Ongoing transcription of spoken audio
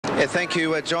Yeah, thank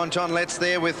you, John. John Letts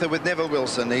there with Neville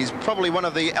Wilson. He's probably one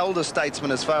of the elder statesmen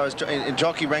as far as in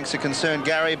jockey ranks are concerned,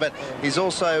 Gary, but he's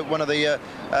also one of the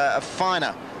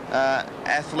finer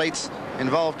athletes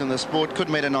involved in the sport.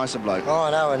 Couldn't meet a nicer bloke. Oh,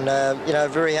 I know, and you know,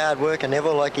 very hard worker,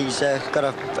 Neville. Like, he's got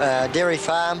a dairy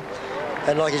farm,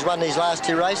 and like, he's won these last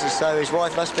 2 races, so his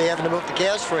wife must be having to milk the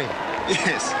cows for him.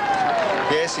 Yes.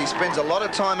 Yes, he spends a lot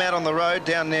of time out on the road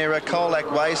down near Colac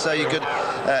Way, so you could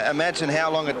imagine how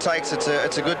long it takes. It's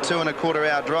a good 2 1/4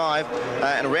 hour drive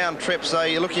and a round trip, so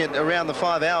you're looking at around the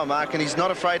 5 hour mark, and he's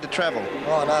not afraid to travel.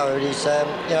 Oh, no, he's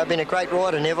you know, been a great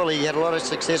rider, Neville. He had a lot of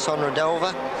success on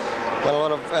Redelva. Got a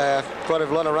lot of quite a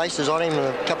lot of races on him,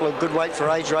 a couple of good weight for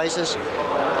age races.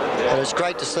 And it's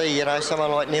great to see, you know,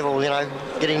 someone like Neville, you know,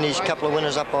 getting these couple of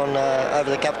winners up on over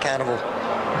the Cup Carnival.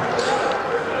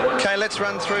 Okay, let's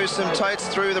run through some totes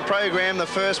through the program. The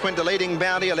first went to Leading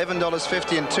Bounty,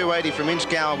 $11.50 and $2.80 from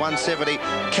Inchgower, $1.70.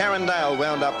 Carindale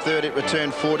wound up third. It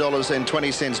returned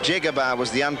 $4.20. Jegabar was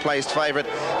the unplaced favourite,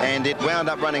 and it wound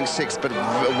up running 6th, but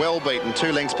well beaten.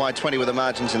 2 lengths by 20 with the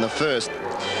margins in the first.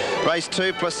 Race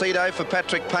 2, Placido for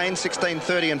Patrick Payne,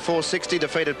 $16.30 and $4.60.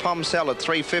 Defeated Pom Salad,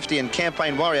 $3.50, and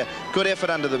Campaign Warrior. Good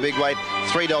effort under the big weight,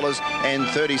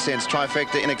 $3.30.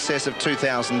 Trifecta in excess of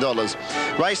 $2,000.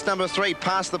 Race number 3,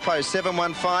 Past the Post,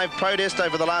 7:15. Protest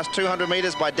over the last 200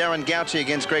 metres by Darren Gauci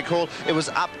against Greg Hall. It was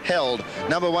upheld.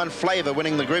 Number 1, Flavour,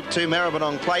 winning the Group 2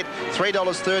 Maribyrnong Plate,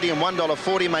 $3.30 and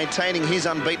 $1.40, maintaining his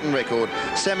unbeaten record.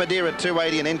 Samadira,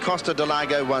 $2.80, and Encosta de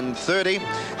Lago, $1.30.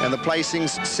 And the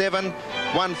placings,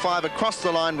 7:15 across the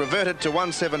line, reverted to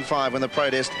 1.75 when the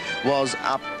protest was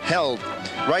upheld.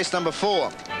 Race number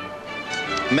 4,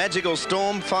 Magical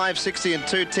Storm, $5.60 and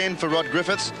 $2.10 for Rod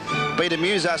Griffiths. Beat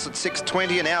Amuse Us at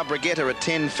 $6.20 and Our Brigitta at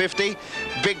 $10.50.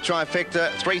 Big Trifecta,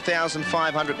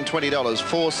 $3,520,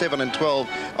 4, 7 and 12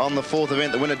 on the 4th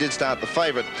event. The winner did start the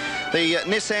favourite. The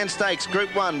Nissan Stakes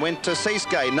Group 1 went to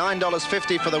Seascape,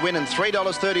 $9.50 for the win and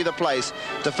 $3.30 the place,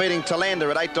 defeating Talander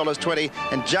at $8.20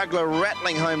 and Juggler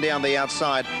rattling home down the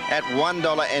outside at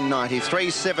 $1.90,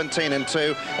 3.17 and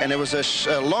 2, and there was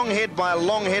a long head by a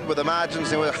long head with the margins.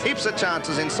 There were heaps of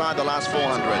chances inside the last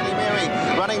 400. Mary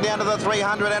running down to the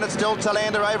 300, and it's still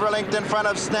Talander over a length in front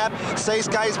of Snap.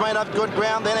 Seascape's made up good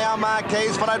ground, then Our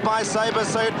Marquise, followed by Sabre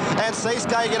Suit, and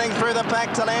Seascape getting through the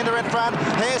pack. Talander in front.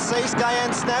 Here's Seascape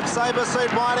and Snap. Sabre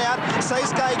Suit wide out.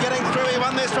 Seascape getting through. He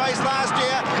won this race last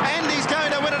year, and he's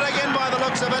going to win it again by the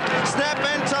looks of it. Snap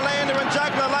and Talander and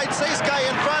Juggler late. Seascape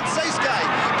in front. Seascape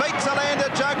beat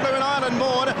Talander, Juggler and Island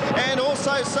Maud, and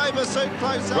also Sabre Suit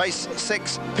close up. Race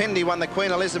 6, Pendy won the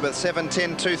Queen Elizabeth,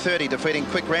 7.10, 2.30, defeating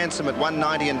Quick Ransom at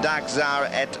 $1.90 and Dark Zara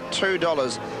at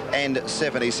 $2.70,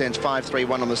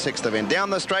 5.31 on the 6th event. Down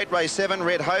the straight, race 7,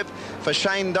 Red Hope for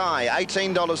Shane Dye,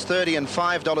 $18.30 and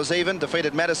 $5 even,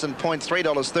 defeated Madison Point,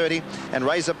 $3.30, and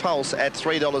Razor Pulse at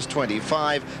 $3.20,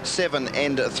 5, 7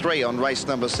 and 3 on race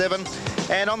number 7.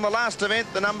 And on the last event,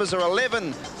 the numbers are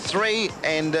 11, 3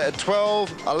 and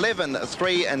 12, 11,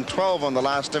 3 and 12 on the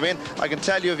last event. I can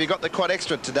tell you, if you got the Quad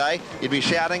Extra today, you'd be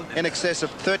shouting in excess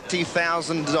of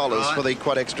 $30,000 for the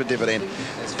Quad Extra dividend.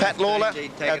 Pat Lawler,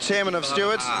 our chairman of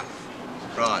stewards.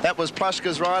 That was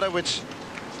Plushka's rider, which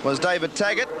was David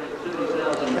Taggart.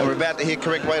 And we're about to hear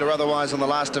correct weight or otherwise on the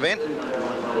last event.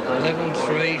 11,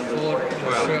 3, 4,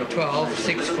 12,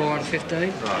 6, 4 and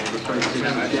 15.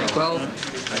 12.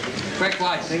 Correct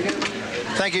weight, thank you.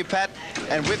 Thank you, Pat.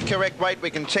 And with correct weight, we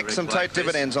can check some tote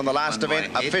dividends on the last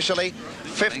event officially.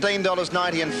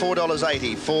 $15.90 and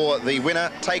 $4.80 for the winner,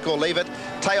 Take or Leave It.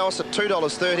 Teos at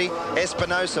 $2.30,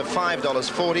 Espinosa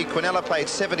 $5.40, Quinella paid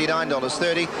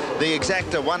 $79.30, the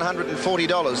Exacta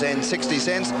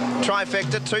 $140.60,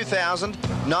 Trifecta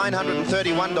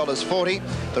 $2,931.40,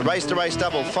 the Race to Race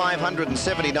Double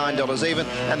 $579 even,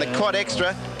 and the Quad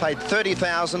Extra paid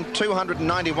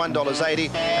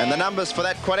 $30,291.80. And the numbers for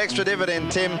that Quad Extra dividend,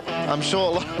 Tim, I'm sure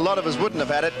a lot of us wouldn't have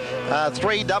had it,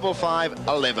 3, 5, 5,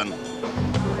 11.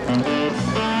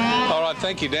 All right,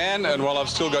 thank you, Dan. And while I've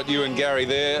still got you and Gary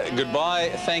there, goodbye.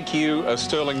 Thank you. A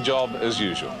sterling job as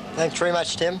usual. Thanks very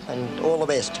much, Tim, and all the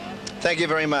best. Thank you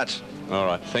very much. All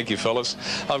right, thank you, fellas.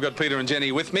 I've got Peter and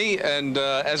Jenny with me, and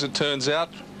as it turns out,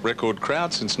 record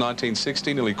crowd since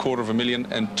 1960, nearly 250,000,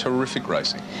 and terrific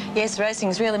racing. Yes,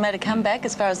 racing's really made a comeback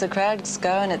as far as the crowds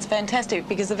go, and it's fantastic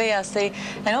because the VRC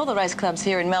and all the race clubs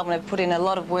here in Melbourne have put in a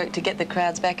lot of work to get the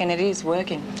crowds back, and it is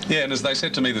working. Yeah, and as they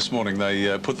said to me this morning,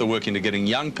 they put the work into getting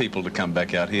young people to come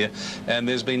back out here, and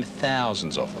there's been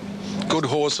thousands of them. Good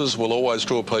horses will always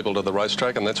draw people to the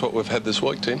racetrack, and that's what we've had this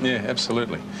week, Tim. Yeah,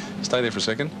 absolutely. Stay there for a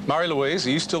second. Murray Louise, are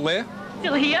you still there?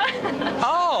 Still here.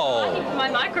 Oh! My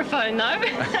microphone, though.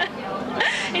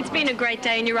 It's been a great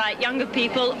day, and you're right, younger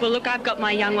people. Well, look, I've got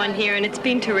my young one here, and it's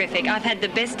been terrific. I've had the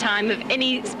best time of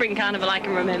any spring carnival I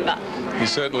can remember. You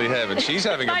certainly have, and she's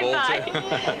having a ball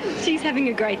too. She's having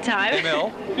a great time.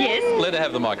 ML? Yes? Let her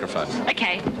have the microphone.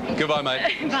 Okay. Goodbye,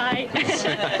 mate. Bye.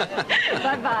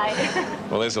 Bye-bye.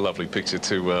 Well, there's a lovely picture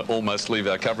to almost leave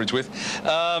our coverage with.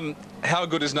 How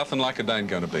good is Nothing Like a Dane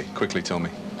going to be? Quickly tell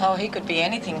me. Oh, he could be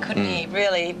anything, couldn't he?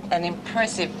 Really an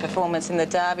impressive performance in the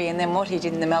Derby, and then what he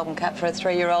did in the Melbourne Cup for a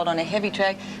 3-year-old on a heavy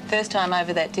track. First time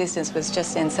over that distance was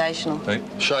just sensational. Hey.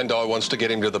 Shane Dye wants to get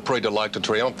him to the Prix de l'Arc de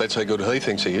Triomphe. That's how good he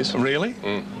thinks he is. Really?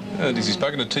 Has he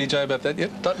spoken to TJ about that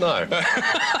yet? Don't know.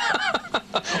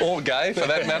 Or Gay, for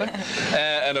that matter.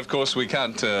 And of course, we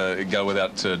can't go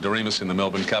without Doremus in the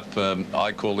Melbourne Cup.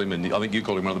 I call him, and I think you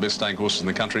call him, one of the best staying horses in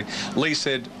the country. Lee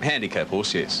said, handicap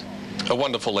horse, yes. A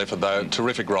wonderful effort, though.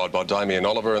 Terrific ride by Damien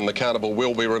Oliver, and the carnival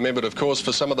will be remembered, of course,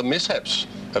 for some of the mishaps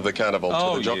of the carnival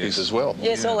to the jockeys as well.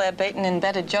 Yes, all our beaten and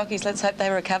battered jockeys. Let's hope they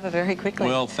recover very quickly.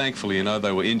 Well, thankfully, you know,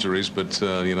 they were injuries, but,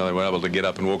 you know, they were able to get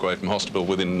up and walk away from hospital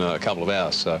within a couple of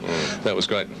hours, so that was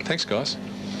great. Thanks, guys.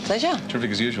 Pleasure.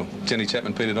 Terrific as usual. Jenny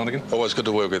Chapman, Peter Donegan. Always good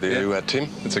to work with you, Tim.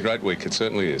 It's a great week, it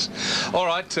certainly is. All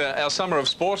right, our Summer of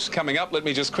Sport coming up. Let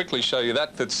me just quickly show you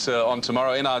that. That's on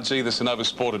tomorrow. NRG, the Sonova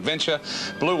Sport Adventure.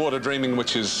 Blue Water Dreaming,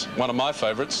 which is one of my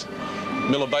favourites.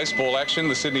 Miller baseball action,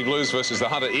 the Sydney Blues versus the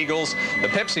Hunter Eagles, the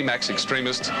Pepsi Max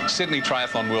Extremist, Sydney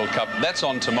Triathlon World Cup. That's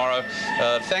on tomorrow.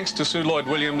 Thanks to Sue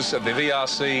Lloyd-Williams of the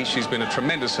VRC. She's been a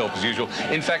tremendous help as usual.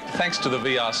 In fact, thanks to the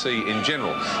VRC in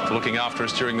general for looking after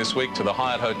us during this week, to the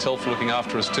Hyatt Hotel for looking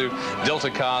after us too,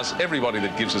 Delta Cars, everybody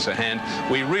that gives us a hand.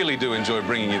 We really do enjoy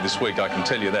bringing you this week, I can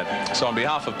tell you that. So on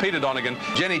behalf of Peter Donegan,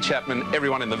 Jenny Chapman,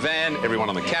 everyone in the van, everyone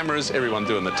on the cameras, everyone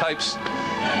doing the tapes,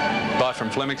 bye from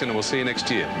Flemington, and we'll see you next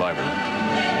year. Bye,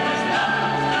 everyone.